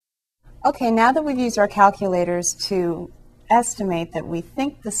Okay, now that we've used our calculators to estimate that we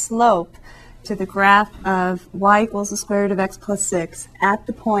think the slope to the graph of y equals the square root of x plus 6 at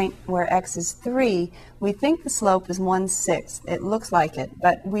the point where x is 3, we think the slope is 1/6. It looks like it,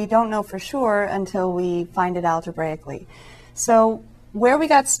 but we don't know for sure until we find it algebraically. So where we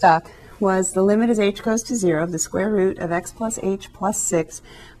got stuck was the limit as h goes to 0, the square root of x plus h plus 6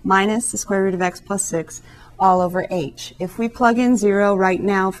 minus the square root of x plus 6 all over h. If we plug in 0 right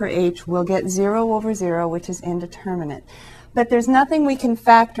now for h, we'll get 0 over 0, which is indeterminate. But there's nothing we can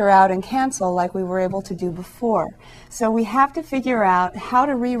factor out and cancel like we were able to do before. So we have to figure out how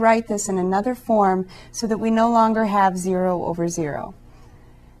to rewrite this in another form so that we no longer have 0 over 0.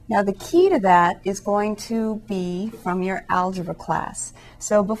 Now the key to that is going to be from your algebra class.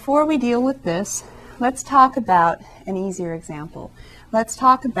 So before we deal with this, let's talk about an easier example. Let's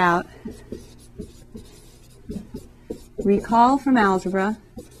talk about, recall from algebra,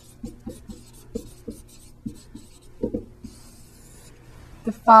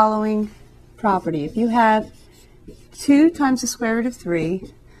 the following property. If you have 2 times the square root of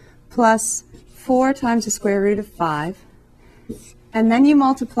 3 plus 4 times the square root of 5, and then you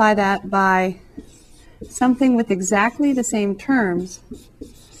multiply that by something with exactly the same terms,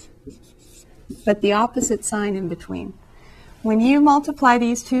 but the opposite sign in between. When you multiply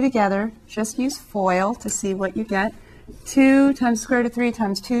these two together, just use FOIL to see what you get. 2 times the square root of 3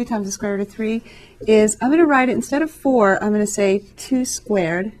 times 2 times the square root of 3 is, I'm going to write it, instead of 4, I'm going to say 2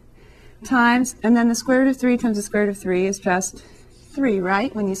 squared times, and then the square root of 3 times the square root of 3 is just 3,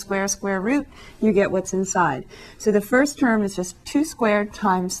 right? When you square a square root, you get what's inside. So the first term is just 2 squared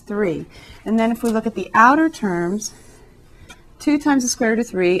times 3. And then if we look at the outer terms, 2 times the square root of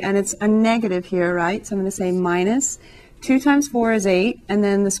 3, and it's a negative here, right? So I'm going to say minus 2 times 4 is 8, and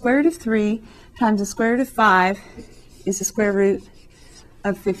then the square root of 3 times the square root of 5 is the square root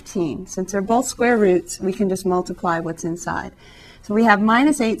of 15. Since they're both square roots, we can just multiply what's inside. So we have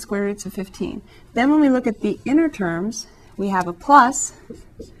minus 8 square roots of 15. Then when we look at the inner terms, we have a plus.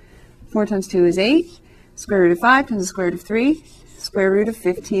 4 times 2 is 8. Square root of 5 times the square root of 3. Square root of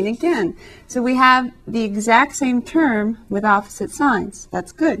 15 again. So we have the exact same term with opposite signs.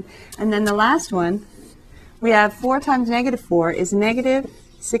 That's good. And then the last one, we have 4 times negative 4 is negative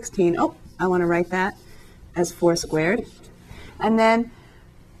 16. Oh, I want to write that as 4 squared. And then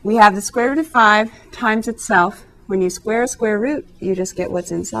we have the square root of 5 times itself. When you square a square root, you just get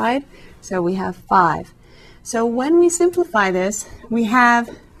what's inside. So we have 5. So when we simplify this, we have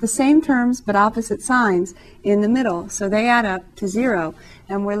the same terms but opposite signs in the middle. So they add up to 0.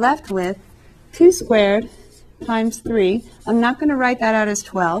 And we're left with 2 squared times 3. I'm not going to write that out as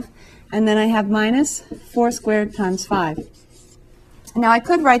 12. And then I have minus 4 squared times 5. Now I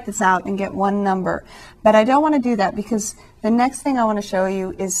could write this out and get one number, but I don't want to do that because the next thing I want to show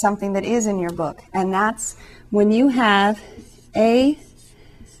you is something that is in your book, and that's when you have a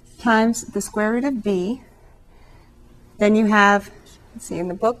times the square root of b, then you have, let's see, in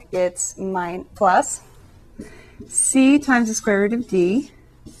the book it's plus c times the square root of d.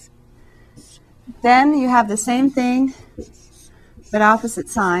 Then you have the same thing but opposite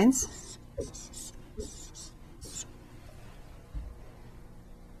signs.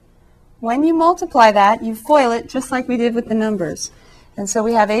 When you multiply that, you FOIL it just like we did with the numbers. And so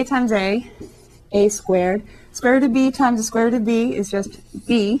we have a times a squared. Square root of b times the square root of b is just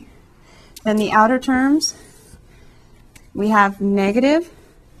b. Then the outer terms, we have negative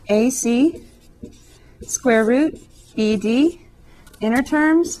ac square root bd. Inner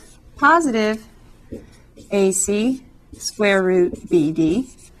terms, positive ac square root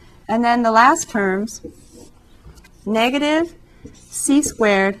bd. And then the last terms, negative c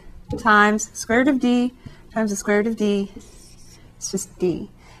squared times square root of d times the square root of d. It's just d.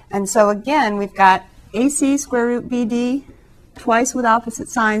 And so again, we've got ac square root bd, twice with opposite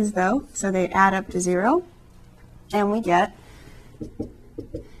signs though, so they add up to 0. And we get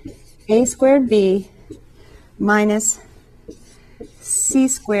a squared b minus c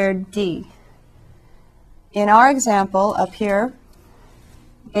squared d. In our example up here,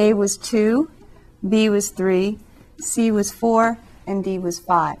 a was 2, b was 3, c was 4, and d was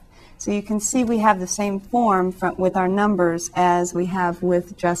 5. So you can see we have the same form with our numbers as we have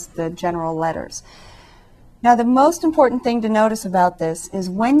with just the general letters. Now the most important thing to notice about this is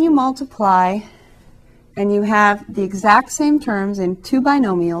when you multiply and you have the exact same terms in two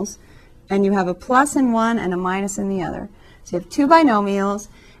binomials, and you have a plus in one and a minus in the other. So you have two binomials,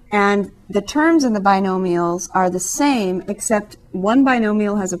 and the terms in the binomials are the same, except one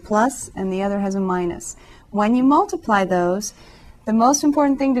binomial has a plus and the other has a minus. When you multiply those, the most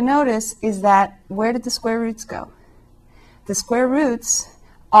important thing to notice is that where did the square roots go? The square roots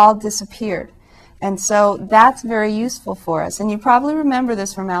all disappeared. And so that's very useful for us. And you probably remember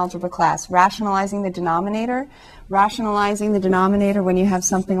this from algebra class, rationalizing the denominator. Rationalizing the denominator when you have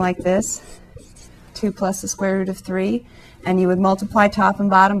something like this, 2 plus the square root of 3, and you would multiply top and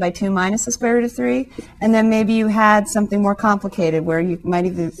bottom by 2 minus the square root of 3, and then maybe you had something more complicated where you might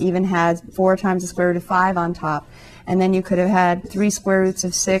even had 4 times the square root of 5 on top, and then you could have had 3 square roots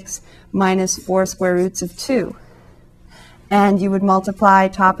of 6 minus 4 square roots of 2. And you would multiply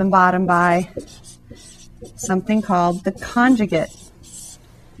top and bottom by something called the conjugate.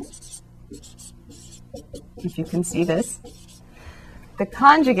 If you can see this. The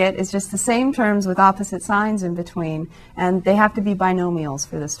conjugate is just the same terms with opposite signs in between, and they have to be binomials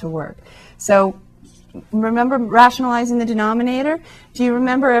for this to work. So remember rationalizing the denominator? Do you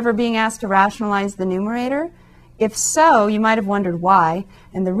remember ever being asked to rationalize the numerator? If so, you might have wondered why,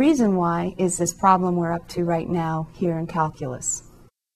 and the reason why is this problem we're up to right now here in calculus.